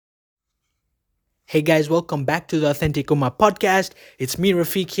Hey guys, welcome back to the Authentic Umma podcast. It's me,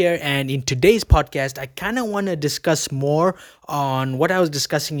 Rafiq here, and in today's podcast, I kind of want to discuss more on what I was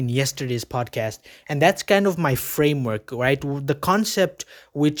discussing in yesterday's podcast, and that's kind of my framework, right? The concept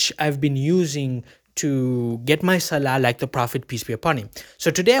which I've been using to get my salah like the Prophet, peace be upon him.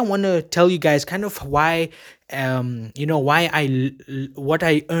 So today, I want to tell you guys kind of why, why what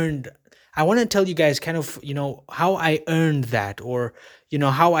I earned. I want to tell you guys kind of, how I earned that, or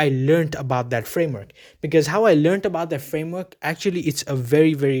how I learned about that framework. Because how I learned about that framework, actually, it's a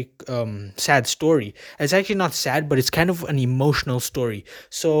very, very sad story. It's actually not sad, but it's kind of an emotional story.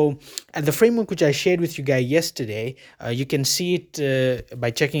 So the framework which I shared with you guys yesterday, you can see it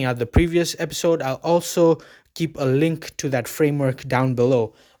by checking out the previous episode. I'll also keep a link to that framework down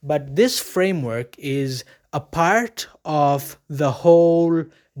below. But this framework is a part of the whole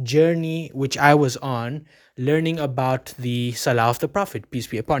journey which I was on, learning about the Salah of the Prophet, peace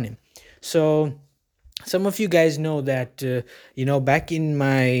be upon him. So some of you guys know that back in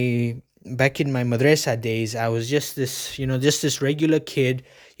my madrasa days, I was just this regular kid.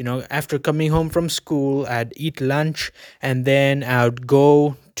 After coming home from school, I'd eat lunch, and then I'd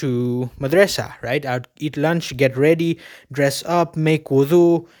go to madrasa, right? I'd eat lunch, get ready, dress up, make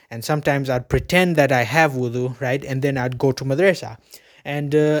wudu, and sometimes I'd pretend that I have wudu, right? And then I'd go to madrasa.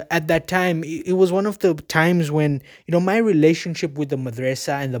 And at that time, it was one of the times when my relationship with the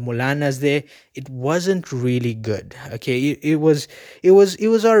madrasa and the mulanas there, it wasn't really good. Okay, it was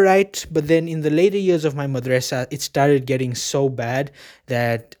all right, but then in the later years of my madrasa, it started getting so bad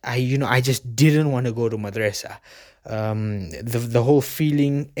that I just didn't want to go to madrasa. The whole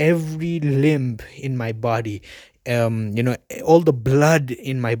feeling, every limb in my body, all the blood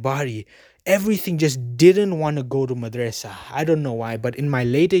in my body, everything just didn't want to go to madrasa. I don't know why, but in my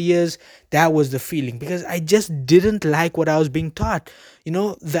later years, that was the feeling, because I just didn't like what I was being taught.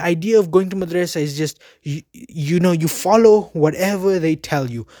 The idea of going to madrasa is just you follow whatever they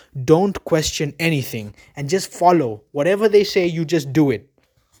tell you. Don't question anything, and just follow whatever they say. You just do it.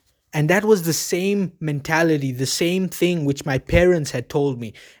 And that was the same mentality, the same thing which my parents had told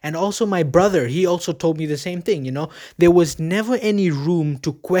me. And also my brother, he also told me the same thing. There was never any room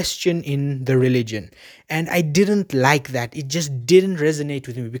to question in the religion. And I didn't like that. It just didn't resonate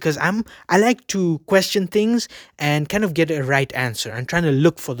with me, because I like to question things and kind of get a right answer. I'm trying to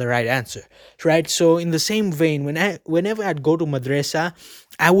look for the right answer, right? So in the same vein, whenever I'd go to madrasa,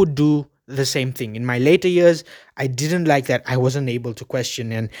 I would do the same thing. In my later years, I didn't like that I wasn't able to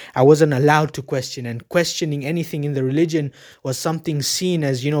question, and I wasn't allowed to question, and questioning anything in the religion was something seen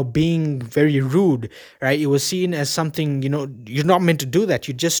as being very rude, right? It was seen as something, you're not meant to do that.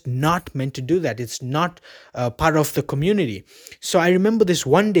 You're just not meant to do that. It's not part of the community. So I remember this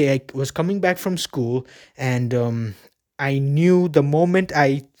one day, I was coming back from school, and I knew the moment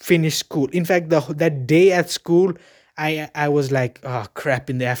I finished school. In fact, that day at school, I was like, oh crap,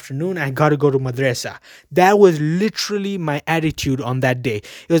 in the afternoon, I gotta go to madrasa. That was literally my attitude on that day.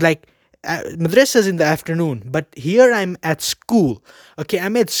 It was like, madrasa's in the afternoon, but here I'm at school. Okay,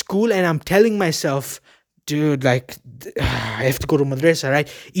 I'm at school, and I'm telling myself, dude, like, I have to go to madrasa, right?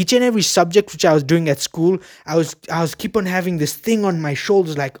 Each and every subject which I was doing at school, I was keep on having this thing on my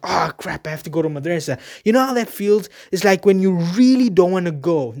shoulders, like, oh crap, I have to go to madrasa. You know how that feels? It's like when you really don't want to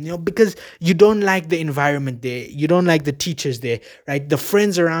go, because you don't like the environment there, you don't like the teachers there, right? The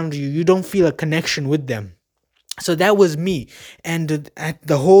friends around you, you don't feel a connection with them. So that was me. And at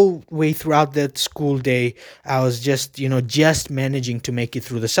the whole way throughout that school day, I was just managing to make it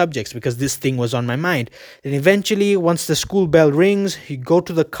through the subjects, because this thing was on my mind. Then eventually, once the school bell rings, you go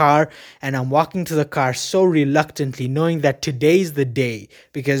to the car, and I'm walking to the car so reluctantly, knowing that today's the day,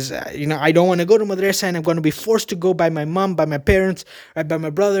 because I don't want to go to madrasa, and I'm going to be forced to go by my mom, by my parents, right, by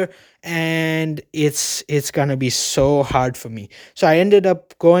my brother, and it's gonna be so hard for me. So I ended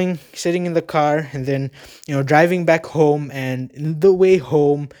up going, sitting in the car, and then driving back home. And in the way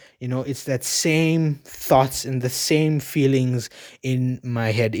home, it's that same thoughts and the same feelings in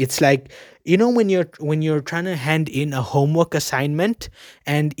my head. It's like, when you're trying to hand in a homework assignment,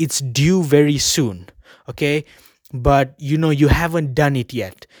 and it's due very soon, okay, but you haven't done it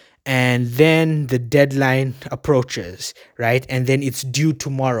yet, and then the deadline approaches, right? And then it's due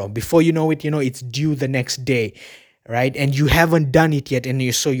tomorrow. Before you know it, it's due the next day, right? And you haven't done it yet, and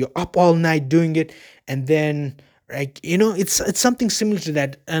you're up all night doing it. And then, like, it's something similar to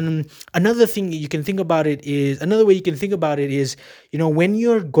that. And another way you can think about it is, when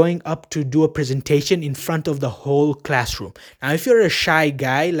you're going up to do a presentation in front of the whole classroom. Now, if you're a shy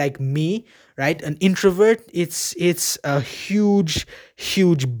guy like me, right, an introvert, it's a huge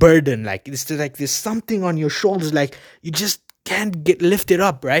burden. Like, it's like there's something on your shoulders, like you just can't get lifted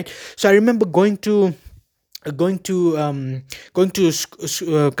up, right? So I remember going to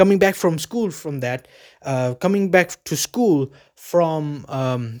coming back from school from that coming back to school from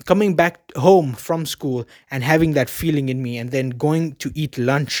coming back home from school and having that feeling in me, and then going to eat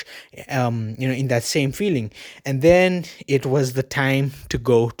lunch in that same feeling. And then it was the time to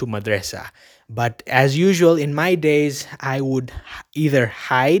go to madrasa. But as usual in my days, I would either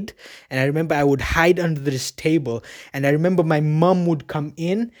hide, and I remember I would hide under this table, and I remember my mom would come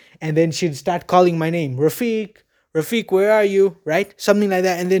in, and then she'd start calling my name, Rafiq, Rafiq, where are you? Right? Something like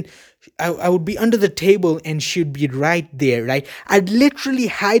that. And then I would be under the table and she'd be right there, right? I'd literally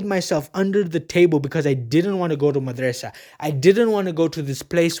hide myself under the table because I didn't want to go to madrasa. I didn't want to go to this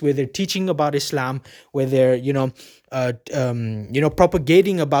place where they're teaching about Islam, where they're,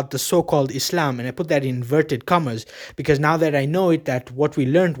 propagating about the so-called Islam. And I put that in inverted commas because now that I know it, that what we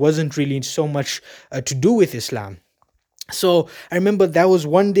learned wasn't really so much to do with Islam. So I remember that was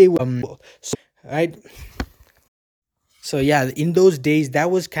one day, right? So yeah, in those days,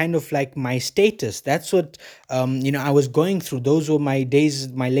 that was kind of like my status. That's what I was going through. Those were my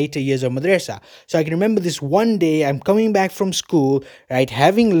days, my later years of madrasa. So I can remember this one day, I'm coming back from school, right,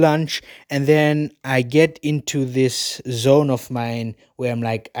 having lunch, and then I get into this zone of mine where I'm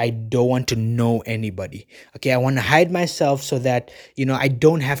like, I don't want to know anybody. Okay, I want to hide myself so that I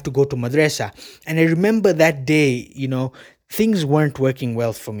don't have to go to madrasa. And I remember that day, things weren't working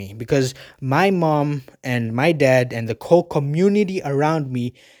well for me because my mom and my dad and the whole community around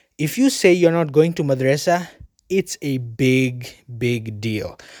me, if you say you're not going to madrasa, it's a big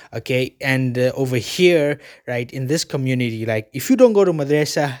deal. Okay, and over here, right, in this community, like, if you don't go to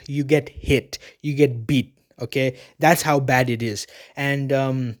madrasa, you get hit, you get beat. Okay, that's how bad it is. And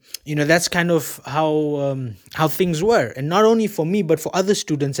that's kind of how things were, and not only for me but for other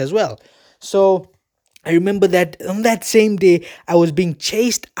students as well. So I remember that on that same day, I was being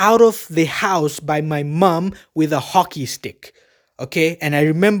chased out of the house by my mom with a hockey stick. Okay, and I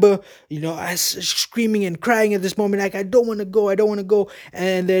remember, I was screaming and crying at this moment, like, I don't want to go, I don't want to go.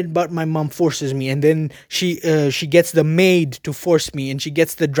 And then, but my mom forces me, and then she gets the maid to force me, and she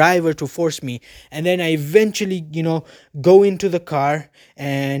gets the driver to force me, and then I eventually, go into the car,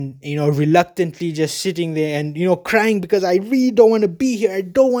 and reluctantly just sitting there and crying because I really don't want to be here. I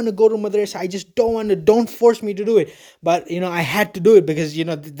don't want to go to madrasa. I just don't want to. Don't force me to do it. But I had to do it because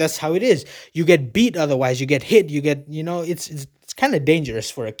that's how it is. You get beat, otherwise you get hit. You get it's kind of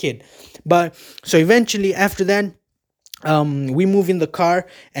dangerous for a kid. But so eventually after that, we move in the car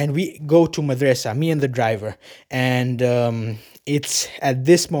and we go to madrasa, me and the driver. And it's at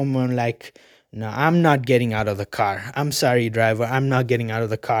this moment like, no, I'm not getting out of the car. I'm sorry, driver, I'm not getting out of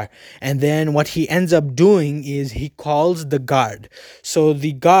the car. And then what he ends up doing is he calls the guard. So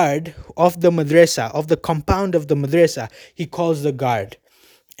the guard of the madrasa, of the compound of the madrasa, he calls the guard.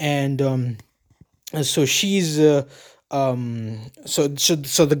 And so she's so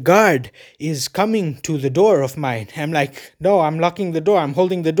the guard is coming to the door of mine. I'm like, no, I'm locking the door, I'm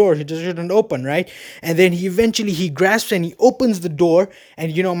holding the door, he just shouldn't open, right? And then he grasps and he opens the door,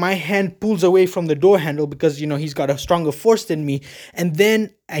 and my hand pulls away from the door handle because he's got a stronger force than me. And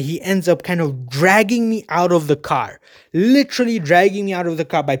then he ends up kind of dragging me out of the car, literally dragging me out of the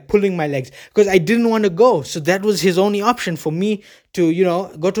car by pulling my legs because I didn't want to go. So that was his only option for me to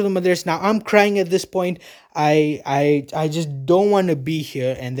go to the madrasa. Now I'm crying at this point. I just don't want to be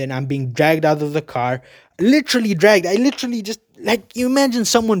here. And then I'm being dragged out of the car, literally dragged. I literally just, like, you imagine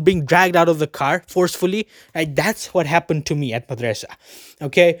someone being dragged out of the car forcefully, right? That's what happened to me at madrasa.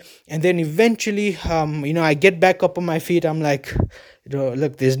 Okay, and then eventually I get back up on my feet. I'm like,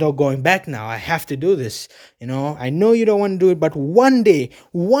 look, there's no going back now. I have to do this. I know you don't want to do it, but one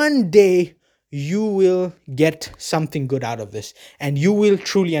day you will get something good out of this, and you will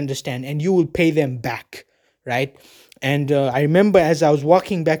truly understand, and you will pay them back, right? And I remember as I was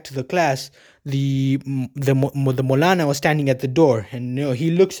walking back to the class, the Molana was standing at the door, and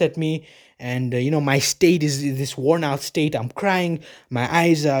he looks at me, and my state is this worn out state. I'm crying, my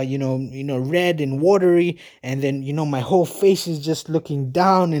eyes are red and watery, and then my whole face is just looking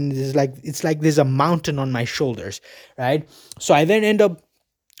down, and it's like there's a mountain on my shoulders, right? So I then end up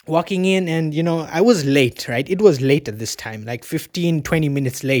walking in, and I was late, right? It was late at this time, like 15-20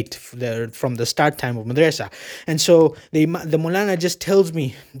 minutes late from the start time of madrasa. And so the Mulana just tells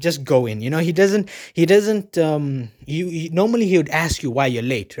me, just go in. He doesn't normally he would ask you why you're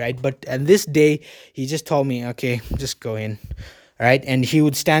late, right? But on this day he just told me, okay, just go in. Right, and he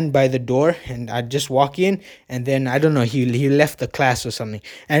would stand by the door, and I'd just walk in, and then I don't know, he left the class or something.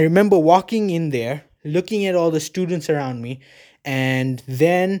 And I remember walking in there, looking at all the students around me, and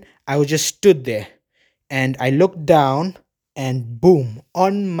then I was just stood there, and I looked down, and boom,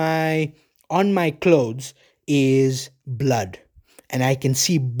 on my clothes is blood, and I can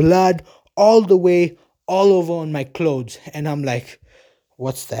see blood all the way all over on my clothes, and I'm like,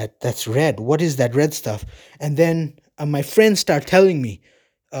 what's that? That's red. What is that red stuff? And then my friends start telling me,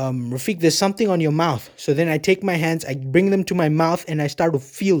 Rafiq, there's something on your mouth. So then I take my hands, I bring them to my mouth, and I start to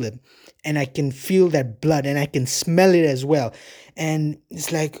feel them. And I can feel that blood, and I can smell it as well. And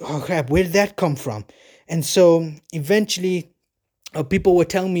it's like, oh crap, where did that come from? And so eventually, people were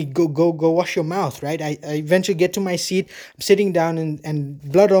telling me, go wash your mouth, right? I eventually get to my seat. I'm sitting down, and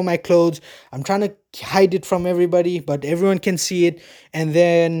blood on my clothes. I'm trying to hide it from everybody, but everyone can see it. And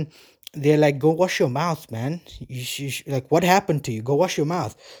then they're like, go wash your mouth, man. Like, what happened to you? Go wash your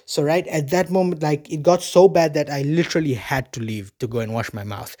mouth. So right at that moment, like, it got so bad that I literally had to leave to go and wash my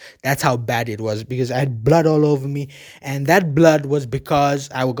mouth. That's how bad it was, because I had blood all over me. And that blood was because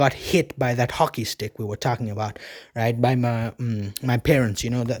I got hit by that hockey stick we were talking about, right? By my parents,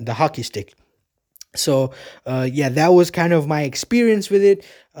 the hockey stick. So yeah, that was kind of my experience with it.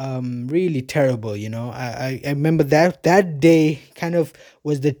 Really terrible. I remember that day kind of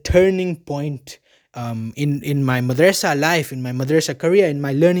was the turning point, in my madrasa life, in my madrasa career, in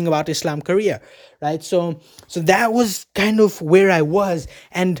my learning about Islam career, right? So that was kind of where I was,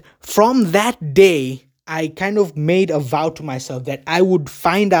 and from that day I kind of made a vow to myself that I would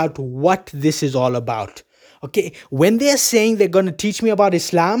find out what this is all about. Okay, when they're saying they're going to teach me about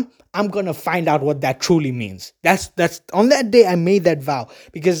Islam, I'm going to find out what that truly means. That's on that day I made that vow,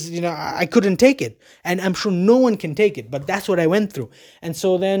 because I couldn't take it, and I'm sure no one can take it, but that's what I went through. And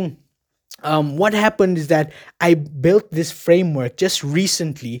so then, what happened is that I built this framework just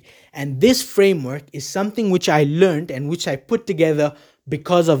recently, and this framework is something which I learned and which I put together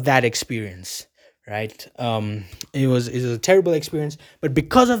because of that experience. Right? It was a terrible experience, but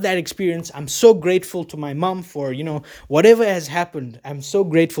because of that experience, I'm so grateful to my mom for whatever has happened. I'm so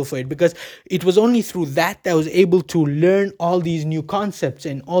grateful for it, because it was only through that I was able to learn all these new concepts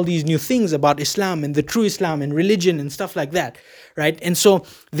and all these new things about Islam and the true Islam and religion and stuff like that, right? And so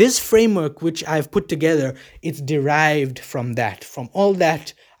this framework which I've put together, it's derived from that, from all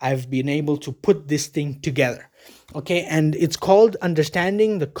that I've been able to put this thing together. Okay, and it's called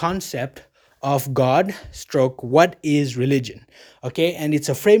Understanding the Concept of God stroke what is religion. Okay, and it's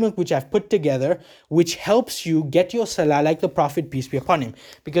a framework which I've put together, which helps you get your salah like the Prophet, peace be upon him.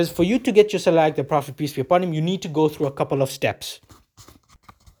 Because for you to get your salah like the Prophet, peace be upon him, you need to go through a couple of steps.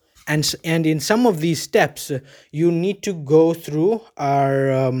 And in some of these steps, you need to go through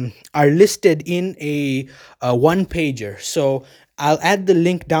are listed in a one pager. So I'll add the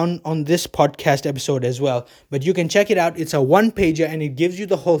link down on this podcast episode as well, but you can check it out. It's a one pager, and it gives you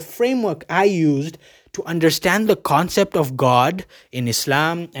the whole framework I used to understand the concept of God in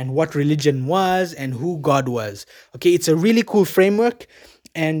Islam, and what religion was, and who God was. Okay, it's a really cool framework.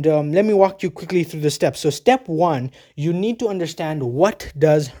 And let me walk you quickly through the steps. So step one, you need to understand, what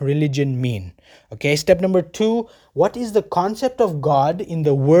does religion mean? Okay, step number two, what is the concept of God in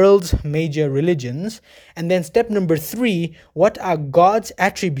the world's major religions? And then step number three, what are God's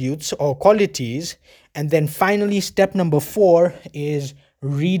attributes or qualities? And then finally, step number four is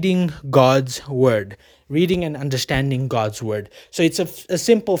reading God's word, reading and understanding God's word. So it's a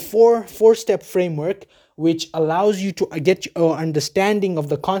simple four-step framework, which allows you to get your understanding of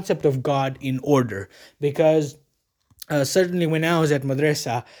the concept of God in order. Because certainly when I was at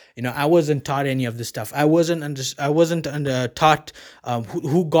madrasa, I wasn't taught any of this stuff. I wasn't taught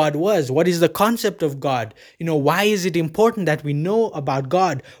who God was. What is the concept of God? Why is it important that we know about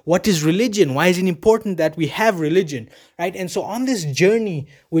God? What is religion? Why is it important that we have religion? Right? And so on this journey,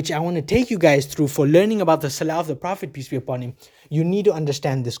 which I want to take you guys through for learning about the Salah of the Prophet, peace be upon him, you need to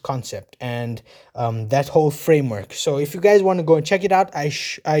understand this concept and that whole framework. So if you guys want to go and check it out,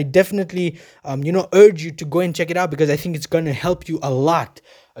 I definitely urge you to go and check it out, because I think it's going to help you a lot.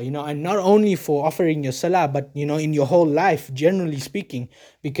 And not only for offering your salah, but in your whole life, generally speaking,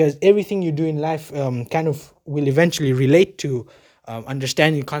 because everything you do in life kind of will eventually relate to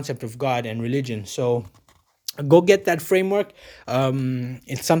understanding the concept of God and religion. So go get that framework.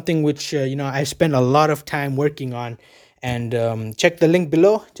 It's something which I spend a lot of time working on. And check the link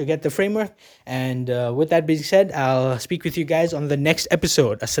below to get the framework. And with that being said, I'll speak with you guys on the next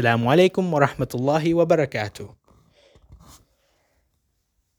episode. Assalamu alaikum wa rahmatullahi wa barakatuh.